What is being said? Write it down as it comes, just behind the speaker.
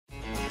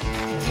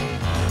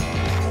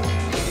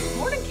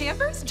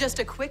Fellas, just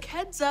a quick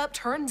heads up.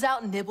 Turns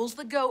out Nibbles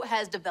the goat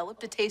has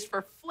developed a taste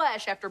for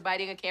flesh after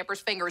biting a camper's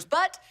fingers.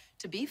 But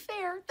to be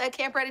fair, that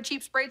camper had a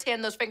cheap spray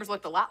tan. Those fingers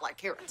looked a lot like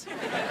carrots.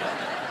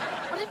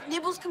 What if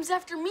Nibbles comes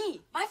after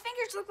me? My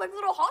fingers look like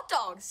little hot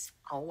dogs.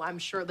 Oh, I'm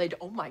sure they do.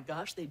 Oh, my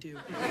gosh, they do.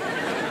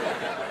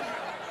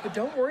 But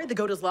don't worry, the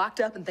goat is locked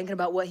up and thinking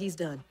about what he's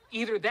done.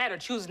 Either that or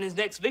choosing his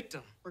next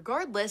victim.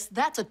 Regardless,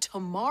 that's a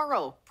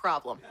tomorrow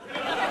problem.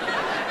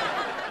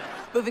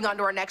 Moving on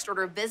to our next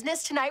order of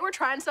business. Tonight, we're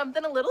trying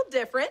something a little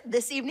different.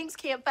 This evening's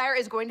campfire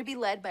is going to be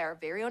led by our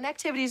very own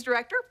activities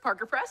director,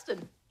 Parker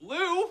Preston.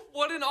 Lou,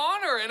 what an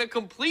honor and a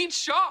complete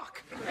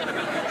shock.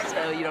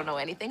 So you don't know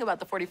anything about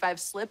the 45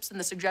 slips in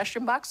the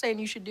suggestion box saying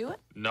you should do it?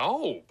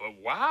 No, but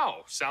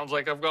wow, sounds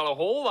like I've got a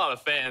whole lot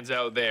of fans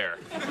out there.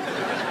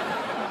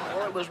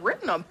 Well, it was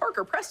written on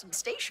Parker Preston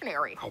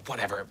stationery. Oh,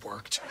 whatever, it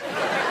worked.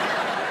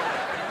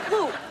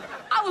 Lou,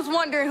 I was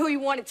wondering who you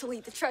wanted to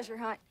lead the treasure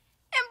hunt.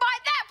 And by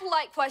that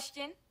polite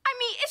question, I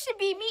mean, it should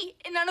be me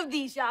and none of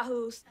these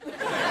yahoos.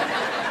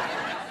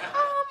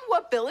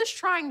 What Bill is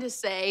trying to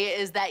say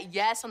is that,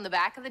 yes, on the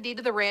back of the deed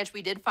of the ranch,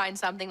 we did find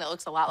something that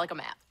looks a lot like a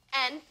map.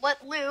 And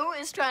what Lou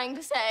is trying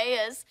to say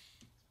is,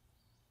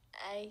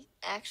 I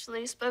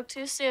actually spoke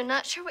too soon.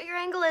 Not sure what your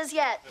angle is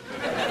yet.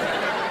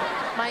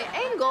 My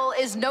angle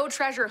is no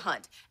treasure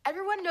hunt.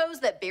 Everyone knows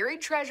that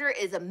buried treasure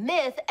is a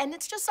myth, and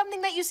it's just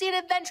something that you see in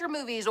adventure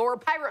movies or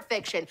pirate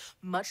fiction,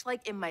 much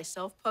like in my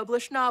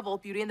self-published novel,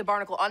 Beauty and the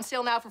Barnacle, on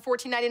sale now for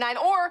 $14.99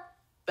 or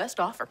best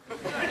offer.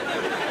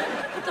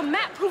 But the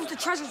map proves the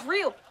treasure's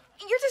real.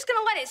 And you're just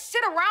gonna let it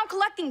sit around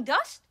collecting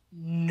dust?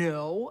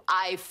 No,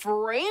 I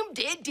framed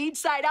it deed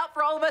side out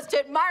for all of us to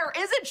admire.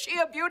 Isn't she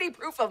a beauty,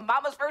 proof of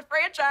Mama's first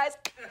franchise?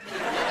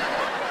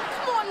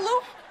 Come on,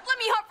 Lou. Let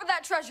me hunt for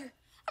that treasure.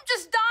 I'm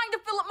just dying to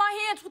fill up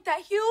my hands with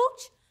that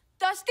huge,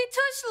 dusty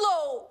tush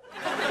load.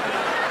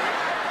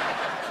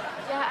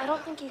 Yeah, I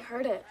don't think he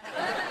heard it.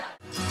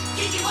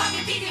 Did you walk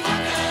it? Did you walk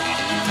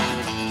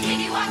it?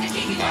 Did you walk it?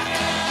 Did you walk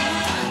it?